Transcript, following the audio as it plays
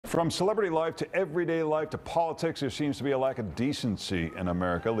From celebrity life to everyday life to politics, there seems to be a lack of decency in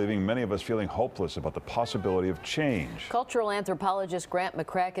America, leaving many of us feeling hopeless about the possibility of change. Cultural anthropologist Grant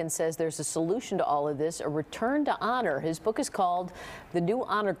McCracken says there's a solution to all of this, a return to honor. His book is called The New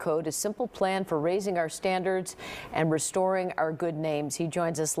Honor Code, a simple plan for raising our standards and restoring our good names. He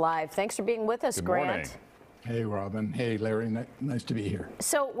joins us live. Thanks for being with us, Good Grant. morning. Hey, Robin. Hey, Larry. Nice to be here.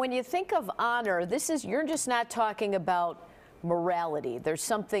 So when you think of honor, you're just not talking about morality. There's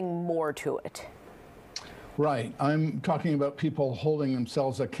something more to it. Right. I'm talking about people holding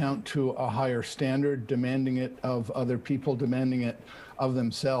themselves account to a higher standard, demanding it of other people, demanding it of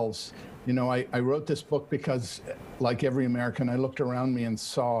themselves. You know, I wrote this book because, like every American, I looked around me and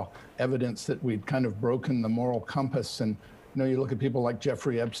saw evidence that we'd kind of broken the moral compass. And you know, you look at people like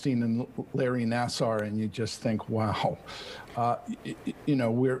Jeffrey Epstein and Larry Nassar, and you just think, wow, you know,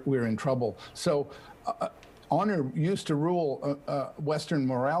 we're in trouble. So honor used to rule Western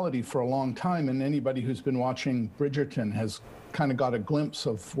morality for a long time, and anybody who's been watching Bridgerton has kind of got a glimpse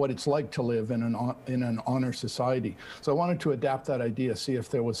of what it's like to live in an honor society. So I wanted to adapt that idea, see if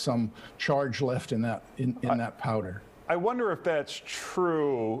there was some charge left in that powder. I wonder if that's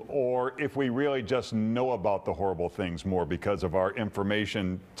true, or if we really just know about the horrible things more because of our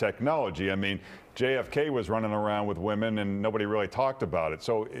information technology. I mean, JFK was running around with women and nobody really talked about it.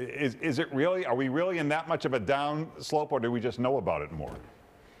 So is it really, are we really in that much of a down slope, or do we just know about it more?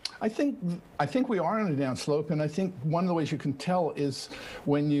 I think we are on a downslope, and I think one of the ways you can tell is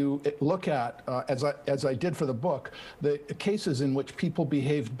when you look at, as I did for the book, the cases in which people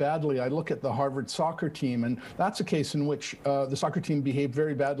behaved badly. I look at the Harvard soccer team, and that's a case in which the soccer team behaved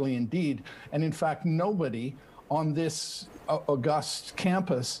very badly indeed, and in fact nobody on this august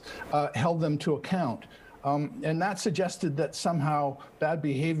campus held them to account. And that suggested that somehow bad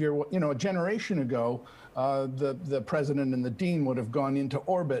behavior, you know, a generation ago, the president and the dean would have gone into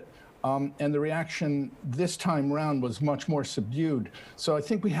orbit, and the reaction this time round was much more subdued. So I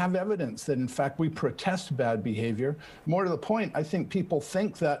think we have evidence that, in fact, we protest bad behavior. More to the point, I think people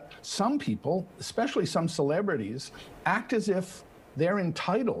think that some people, especially some celebrities, act as if they're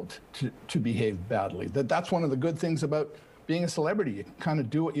entitled to behave badly. That's one of the good things about being a celebrity. You kind of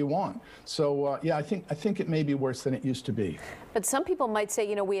do what you want. So yeah, I think it may be worse than it used to be. But some people might say,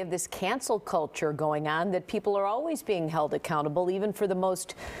 you know, we have this cancel culture going on, that people are always being held accountable, even for the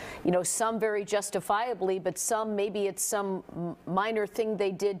most, you know, some very justifiably, but some, maybe it's some minor thing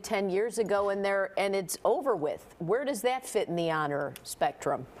they did 10 years ago and it's over with. Where does that fit in the honor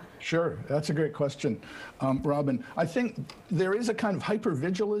spectrum? Sure, that's a great question, Robin. I think there is a kind of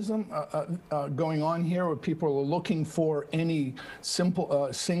hypervigilism going on here, where people are looking for any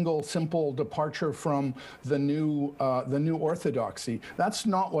simple departure from the new orthodoxy. That's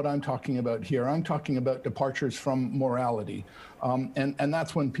not what I'm talking about here. I'm talking about departures from morality, and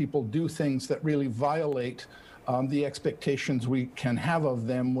that's when people do things that really violate the expectations we can have of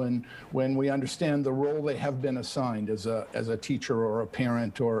them when we understand the role they have been assigned as a teacher or a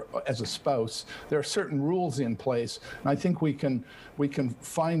parent or as a spouse. There are certain rules in place, and I think we can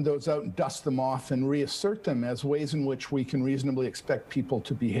find those out and dust them off and reassert them as ways in which we can reasonably expect people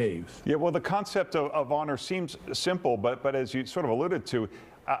to behave. Yeah, well, the concept of honor seems simple, but as you sort of alluded to,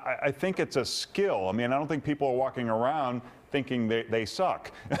 I think it's a skill. I mean, I don't think people are walking around thinking they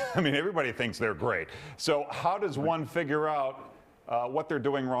suck. I mean, everybody thinks they're great. So how does one figure out what they're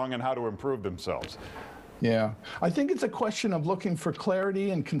doing wrong and how to improve themselves? Yeah, I think it's a question of looking for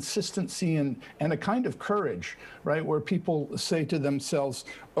clarity and consistency and a kind of courage, right? Where people say to themselves,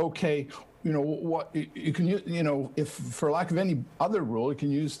 okay, you know, what you can use, you know, if for lack of any other rule, you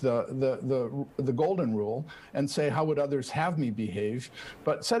can use the golden rule and say, how would others have me behave?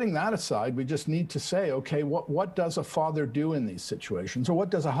 But setting that aside, we just need to say, okay, what does a father do in these situations, or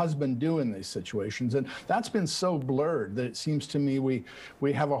what does a husband do in these situations? And that's been so blurred that it seems to me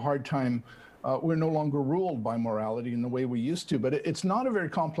we have a hard time. We're no longer ruled by morality in the way we used to, but it's not a very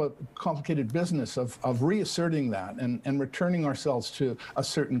complicated business of reasserting that and returning ourselves to a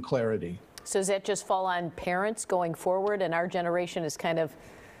certain clarity. So does that just fall on parents going forward, and our generation is kind of,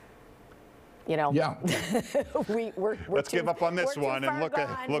 you know, yeah. Let's give up on this one and look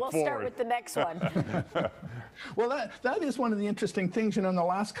forward. We'll start with the next one. Well, that is one of the interesting things. You know, in the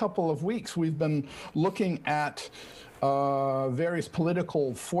last couple of weeks, we've been looking at various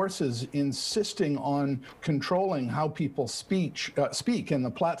political forces insisting on controlling how people speak and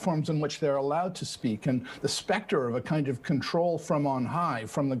the platforms in which they're allowed to speak. And the specter of a kind of control from on high,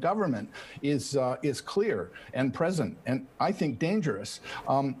 from the government, is clear and present, and I think dangerous.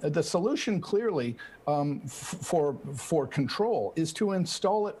 The solution clearly for control is to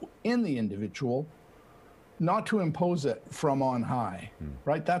install it in the individual not to impose it from on high,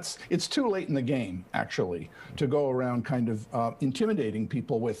 right? It's too late in the game, actually, to go around kind of intimidating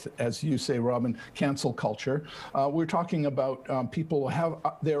people with, as you say, Robin, cancel culture. We're talking about people who have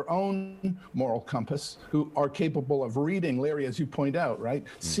their own moral compass, who are capable of reading, Larry, as you point out, right?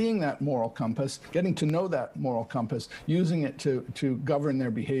 Seeing that moral compass, getting to know that moral compass, using it to govern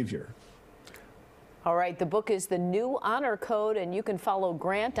their behavior. All right, the book is The New Honor Code, and you can follow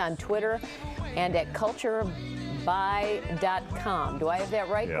Grant on Twitter and at cultureby.com. Do I have that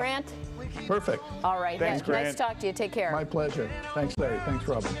right, Yeah. Grant? Perfect. All right, Thanks, nice Grant. to talk to you. Take care. My pleasure. Thanks, Larry. Thanks,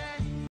 Robin.